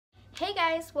Hey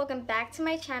guys, welcome back to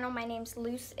my channel. My name's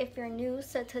Luce if you're new.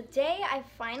 So today I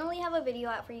finally have a video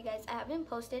out for you guys. I haven't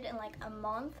posted in like a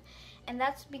month, and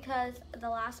that's because the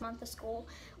last month of school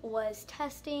was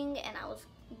testing and I was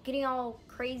getting all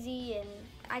crazy and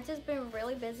I've just been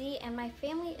really busy, and my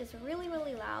family is really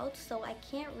loud, so I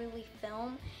can't really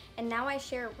film. And now I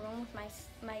share a room with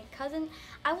my cousin.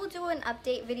 I will do an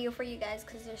update video for you guys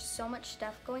because there's so much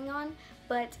stuff going on,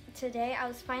 but today I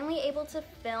was finally able to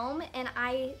film, and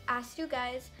I asked you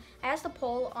guys, I asked a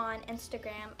poll on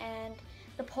Instagram, and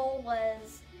the poll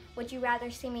was, would you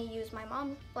rather see me use my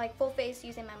mom, like full face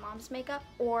using my mom's makeup,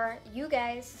 or you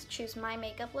guys choose my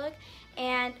makeup look?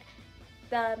 And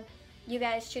you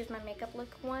guys choose my makeup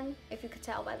look one, if you could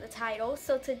tell by the title.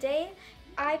 So today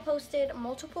I posted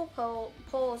multiple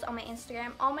polls on my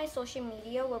Instagram. All my social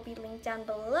media will be linked down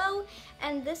below,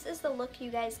 and this is the look you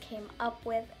guys came up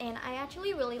with, and I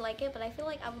actually really like it, but I feel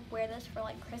like I would wear this for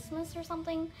like Christmas or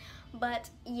something. But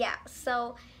yeah,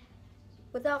 so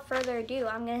without further ado,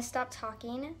 I'm gonna stop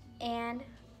talking, and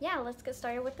yeah, let's get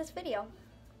started with this video.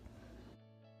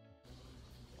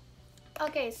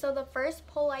 Okay, so the first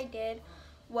poll I did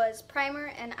was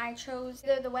primer, and I chose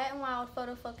either the Wet n Wild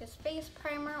Photo Focus Face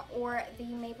Primer or the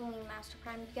Maybelline Master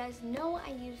Prime. You guys know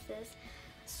I use this.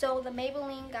 So the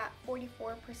Maybelline got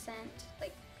 44%,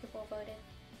 like people voted,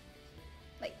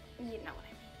 like you know what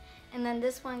I mean. And then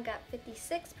this one got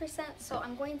 56%, so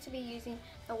I'm going to be using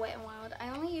the Wet n Wild. I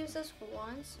only use this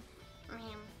once.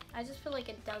 I just feel like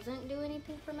it doesn't do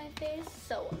anything for my face,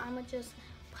 so I'm gonna just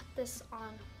put this on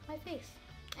my face.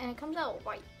 And it comes out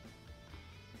white.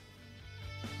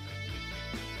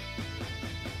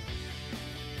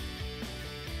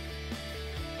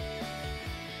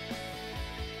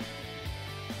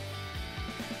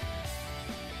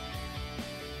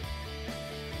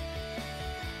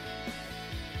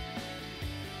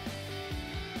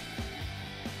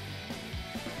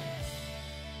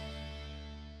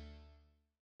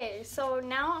 Okay, so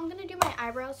now I'm gonna do my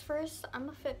eyebrows first. I'm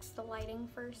gonna fix the lighting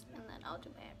first, and then I'll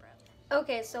do my eyebrows.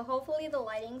 Okay, so hopefully the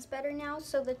lighting's better now.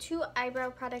 So the two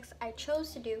eyebrow products I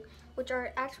chose to do, which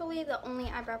are actually the only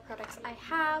eyebrow products I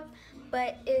have,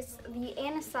 but it's the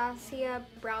Anastasia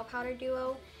Brow Powder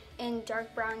Duo in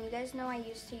dark brown. You guys know I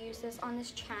used to use this on this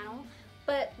channel,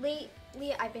 but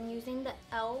lately I've been using the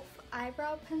e.l.f.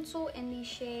 eyebrow pencil in the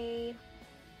shade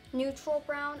Neutral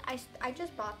Brown. I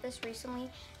just bought this recently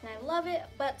and I love it,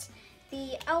 but the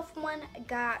e.l.f. one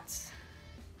got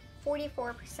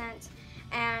 44%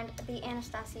 and the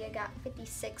Anastasia got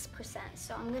 56%.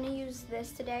 So I'm gonna use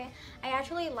this today. I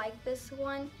actually like this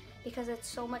one because it's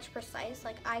so much precise.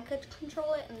 Like I could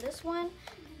control it, and this one,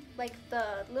 like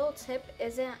the little tip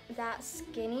isn't that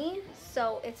skinny,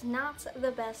 so it's not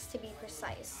the best to be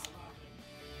precise.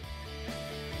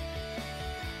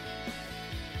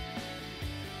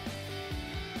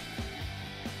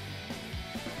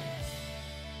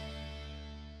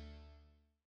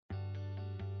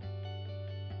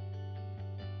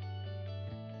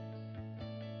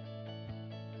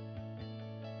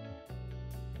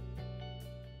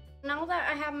 Now that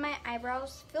I have my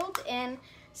eyebrows filled in,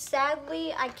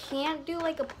 sadly I can't do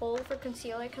like a poll for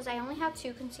concealer because I only have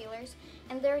two concealers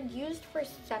and they're used for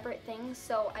separate things,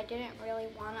 so I didn't really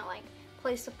want to like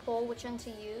place a poll which one to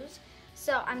use.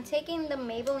 So I'm taking the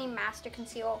Maybelline Master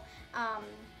Concealer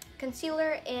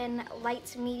in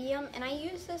light medium, and I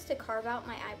use this to carve out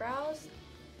my eyebrows.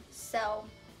 So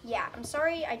yeah, I'm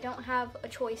sorry I don't have a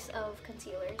choice of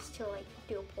concealers to like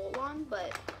do a poll on,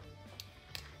 but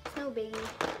it's no biggie.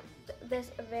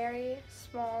 This very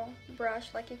small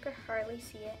brush, like you could hardly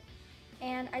see it,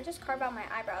 and I just carve out my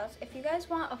eyebrows. If you guys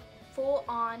want a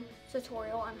full-on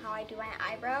tutorial on how I do my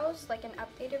eyebrows, like an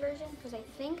updated version, because I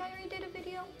think I already did a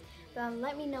video, then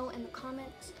let me know in the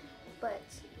comments. But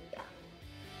yeah.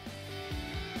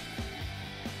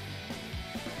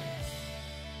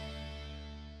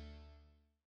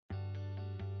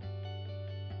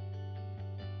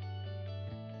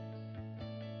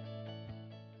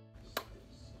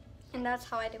 And that's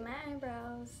how I do my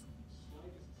eyebrows.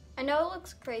 I know it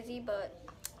looks crazy,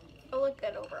 but it'll look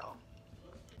good overall.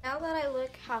 Now that I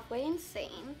look halfway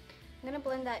insane, I'm gonna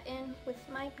blend that in with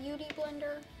my beauty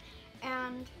blender,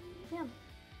 and yeah.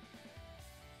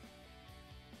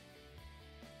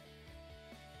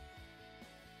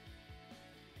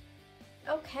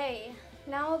 Okay,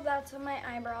 now that my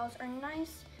eyebrows are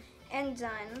nice and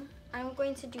done, I'm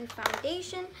going to do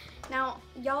foundation. Now,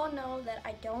 y'all know that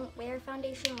I don't wear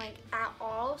foundation like at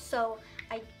all, so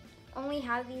I only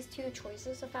have these two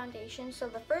choices of foundation. So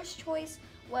the first choice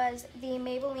was the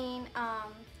Maybelline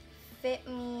Fit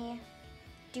Me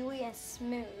Dewy and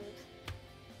Smooth.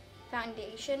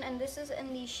 foundation, and this is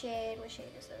in the shade, what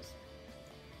shade is this?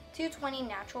 220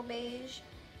 Natural Beige.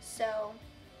 So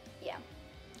yeah,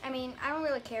 I mean, I don't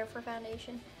really care for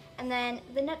foundation. And then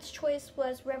the next choice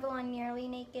was Revlon Nearly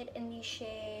Naked in the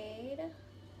shade,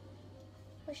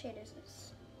 what shade is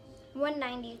this?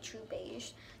 190 True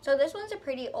Beige. So this one's a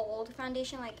pretty old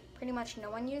foundation, like pretty much no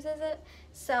one uses it.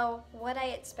 So what I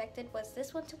expected was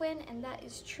this one to win, and that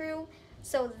is true.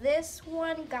 So this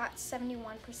one got 71%,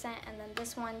 and then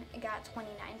this one got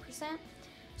 29%.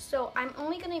 So I'm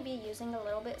only going to be using a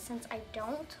little bit since I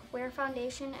don't wear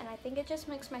foundation, and I think it just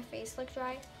makes my face look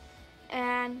dry.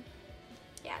 And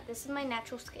yeah, this is my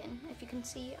natural skin. If you can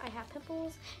see, I have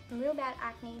pimples and real bad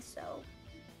acne, so.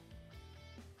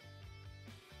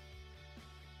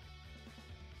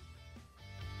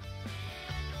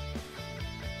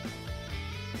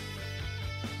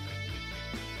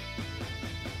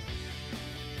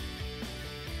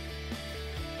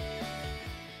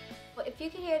 If you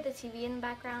can hear the TV in the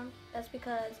background, that's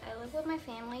because I live with my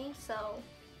family, so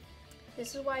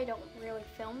this is why I don't really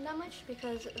film that much,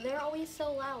 because they're always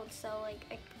so loud, so like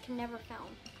I can never film.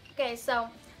 Okay, so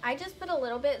I just put a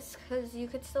little bit because you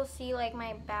could still see like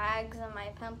my bags and my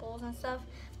pimples and stuff,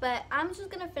 but I'm just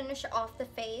gonna finish off the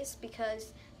face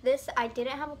because this I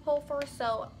didn't have a pole for,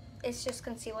 so it's just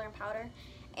concealer and powder.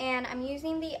 And I'm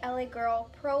using the LA Girl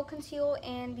Pro Conceal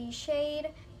in the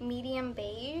shade Medium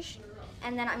Beige.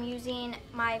 And then I'm using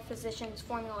my Physicians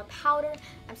Formula powder.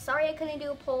 I'm sorry I couldn't do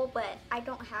a poll, but I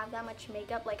don't have that much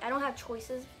makeup. Like, I don't have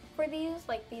choices for these.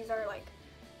 Like, these are like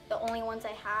the only ones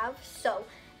I have. So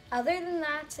other than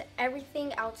that,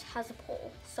 everything else has a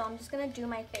poll. So I'm just gonna do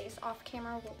my face off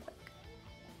camera real quick.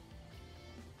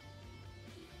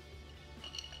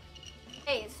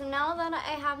 Okay, so now that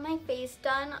I have my face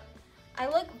done, I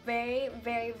look very,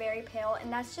 very, very pale,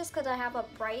 and that's just because I have a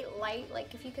bright light.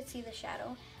 Like, if you could see the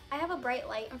shadow, I have a bright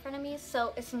light in front of me,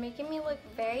 so it's making me look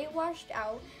very washed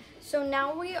out. So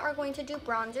now we are going to do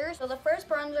bronzer. So the first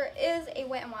bronzer is a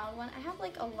Wet n Wild one. I have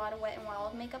like a lot of Wet n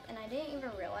Wild makeup, and I didn't even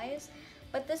realize.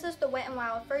 But this is the Wet n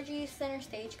Wild Fergie Center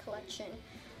Stage Collection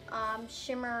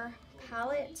Shimmer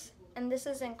Palette. And this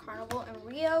is in Carnival and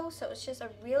Rio, so it's just a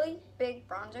really big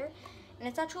bronzer. And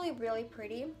it's actually really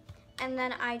pretty. And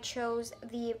then I chose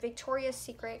the Victoria's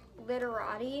Secret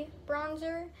Literati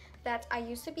bronzer that I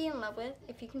used to be in love with,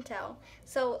 if you can tell.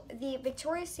 So the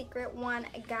Victoria's Secret one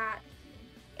got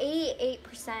 88%,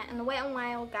 and the Wet n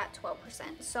Wild got 12%.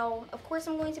 So of course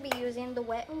I'm going to be using the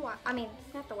Wet n Wild, I mean,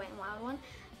 not the Wet n Wild one,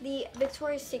 the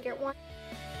Victoria's Secret one.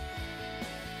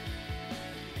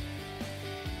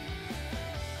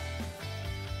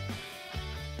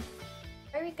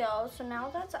 There we go. So now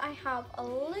that I have a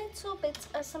little bit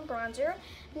of some bronzer,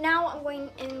 now I'm going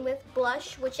in with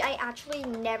blush, which I actually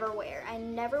never wear. I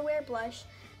never wear blush.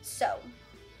 So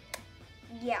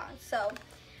yeah, so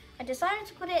I decided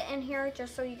to put it in here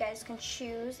just so you guys can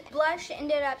choose. Blush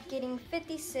ended up getting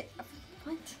 56,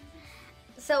 what?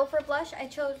 So for blush, I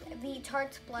chose the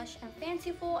Tarte blush in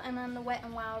Fanciful, and then the Wet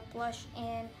n Wild blush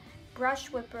in Brush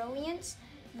with Brilliance.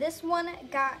 This one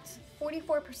got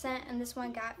 44%, and this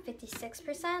one got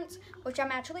 56%, which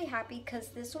I'm actually happy because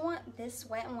this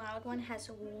Wet n Wild one has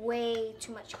way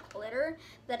too much glitter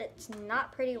that it's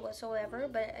not pretty whatsoever,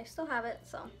 but I still have it,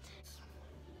 so.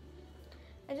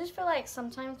 I just feel like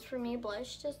sometimes for me,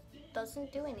 blush just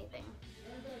doesn't do anything.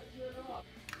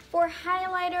 For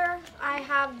highlighter, I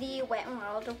have the Wet n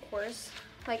Wild, of course.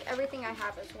 Like, everything I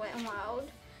have is Wet n Wild.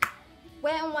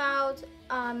 Wet n Wild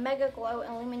Mega Glow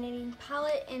Illuminating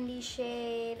Palette in the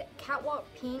shade Catwalk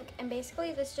Pink, and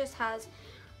basically this just has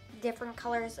different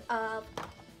colors of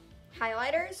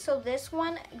highlighters. So this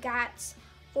one got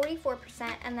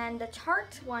 44%, and then the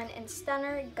Tarte one in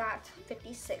Stunner got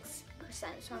 56%.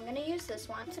 So I'm going to use this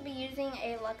one. To be using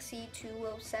a Luxie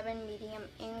 207 medium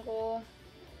angle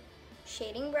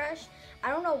shading brush. I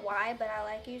don't know why, but I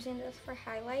like using this for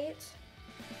highlights.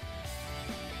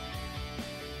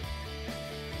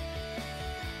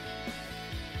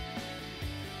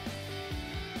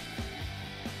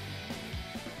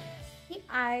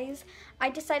 Eyes, I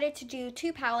decided to do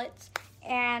two palettes,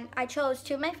 and I chose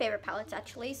two of my favorite palettes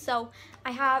actually. So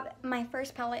I have my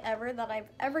first palette ever that I've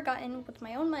ever gotten with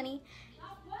my own money,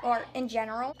 or in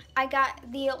general. I got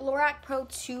the Lorac Pro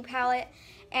 2 palette,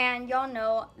 and y'all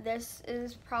know this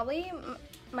is probably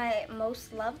my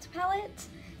most loved palette.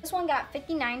 This one got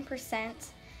 59%,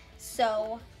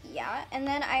 so yeah. And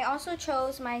then I also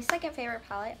chose my second favorite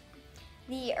palette,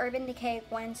 the Urban Decay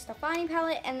Gwen Stefani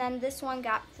palette, and then this one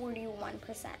got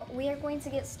 41%. We are going to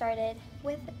get started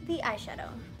with the eyeshadow.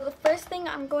 So the first thing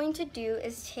I'm going to do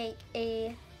is take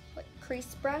a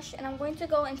crease brush, and I'm going to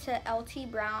go into LT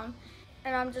Brown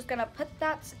And I'm just gonna put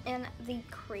that in the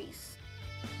crease.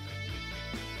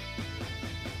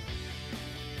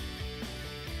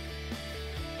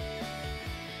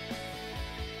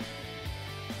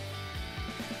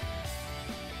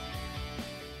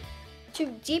 To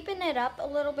deepen it up a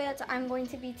little bit, I'm going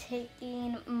to be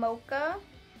taking Mocha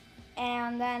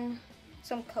and then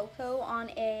some cocoa on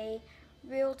a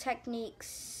Real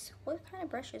Techniques, what kind of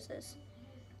brush is this?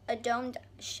 A domed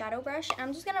shadow brush, and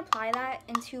I'm just gonna apply that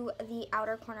into the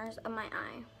outer corners of my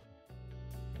eye.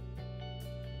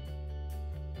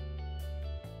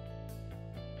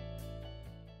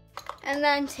 And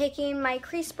then taking my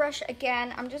crease brush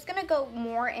again, I'm just gonna go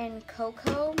more in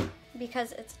cocoa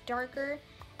because it's darker,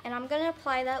 and I'm gonna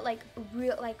apply that like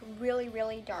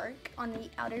really dark on the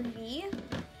outer V.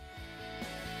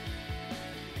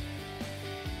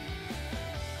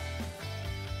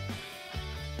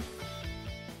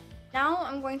 Now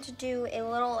I'm going to do a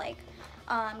little like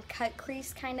cut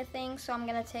crease kind of thing. So I'm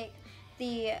gonna take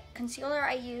the concealer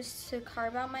I used to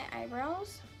carve out my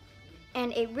eyebrows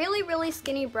and a really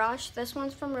skinny brush. This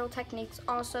one's from Real Techniques.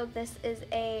 Also, this is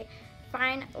a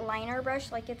fine liner brush.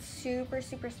 Like, it's super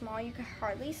small. You can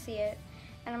hardly see it.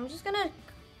 And I'm just gonna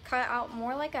cut out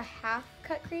more like a half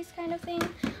cut crease kind of thing.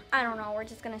 I don't know, we're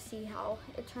just gonna see how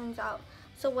it turns out.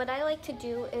 So what I like to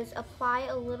do is apply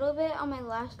a little bit on my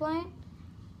lash line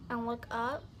and look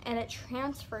up, and it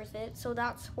transfers it, so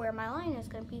that's where my line is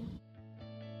gonna be.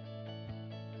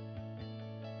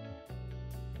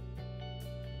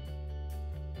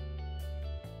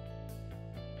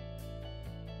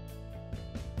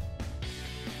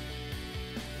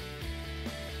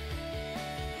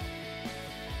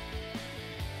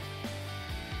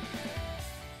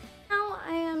 Now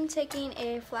I am taking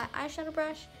a flat eyeshadow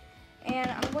brush,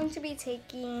 and I'm going to be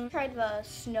try the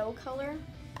Snow color.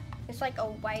 It's like a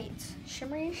white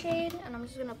shimmery shade, and I'm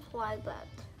just gonna apply that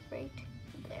right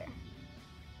there.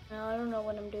 Now, I don't know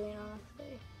what I'm doing,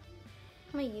 honestly.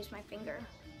 I'm gonna use my finger.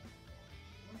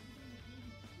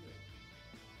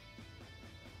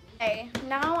 Okay,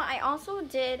 now I also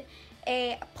did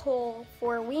a poll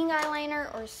for wing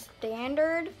eyeliner or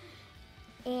standard,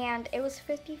 and it was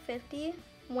 50-50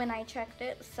 when I checked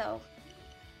it, so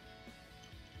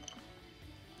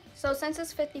since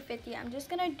it's 50-50, I'm just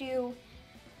gonna do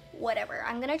whatever.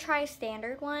 I'm gonna try a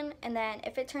standard one, and then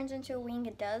if it turns into a wing,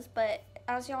 it does, but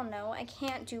as y'all know, I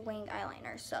can't do winged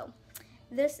eyeliner. So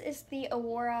this is the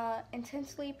Aurora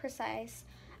Intensely Precise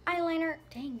eyeliner.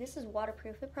 Dang, this is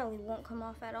waterproof. It probably won't come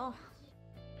off at all.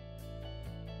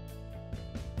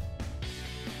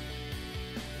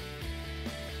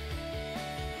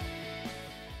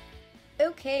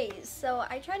 Okay, so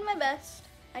I tried my best.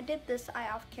 I did this eye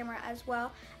off camera as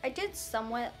well. I did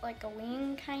somewhat like a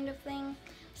wing kind of thing.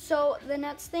 So the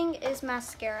next thing is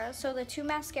mascara. So the two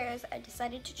mascaras I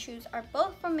decided to choose are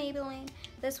both from Maybelline.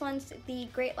 This one's the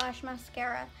Great Lash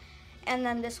Mascara, and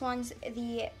then this one's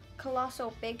the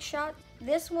Colossal Big Shot.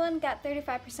 This one got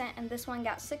 35% and this one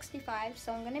got 65%,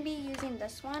 so I'm gonna be using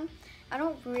this one. I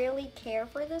don't really care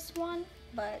for this one,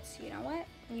 but you know what?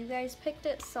 You guys picked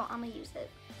it, so I'm gonna use it.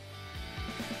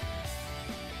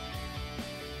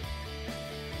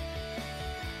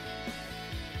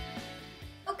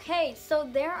 Okay, so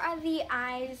there are the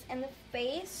eyes and the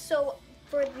face. So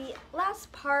for the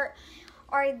last part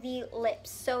are the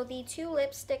lips. So the two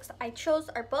lipsticks I chose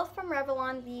are both from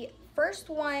Revlon. The first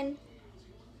one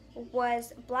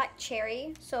was Black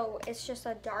Cherry, so it's just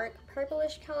a dark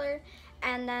purplish color.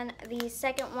 And then the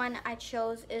second one I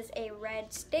chose is a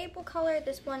red staple color.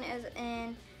 This one is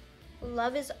in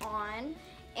Love Is On.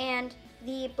 And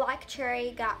the Black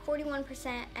Cherry got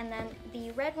 41%, and then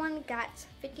the red one got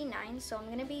 59%, so I'm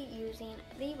gonna be using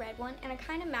the red one, and it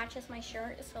kind of matches my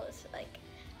shirt, so it's like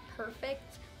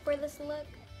perfect for this look.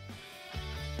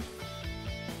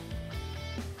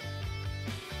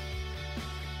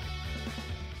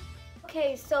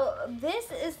 Okay, so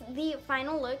this is the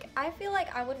final look. I feel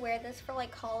like I would wear this for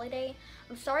like holiday.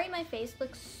 I'm sorry my face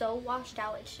looks so washed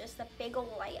out. It's just a big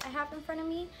old light I have in front of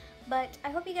me. But I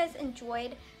hope you guys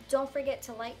enjoyed. Don't forget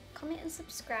to like, comment, and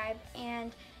subscribe.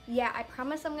 And yeah, I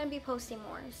promise I'm going to be posting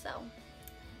more. So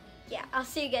yeah, I'll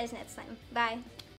see you guys next time. Bye.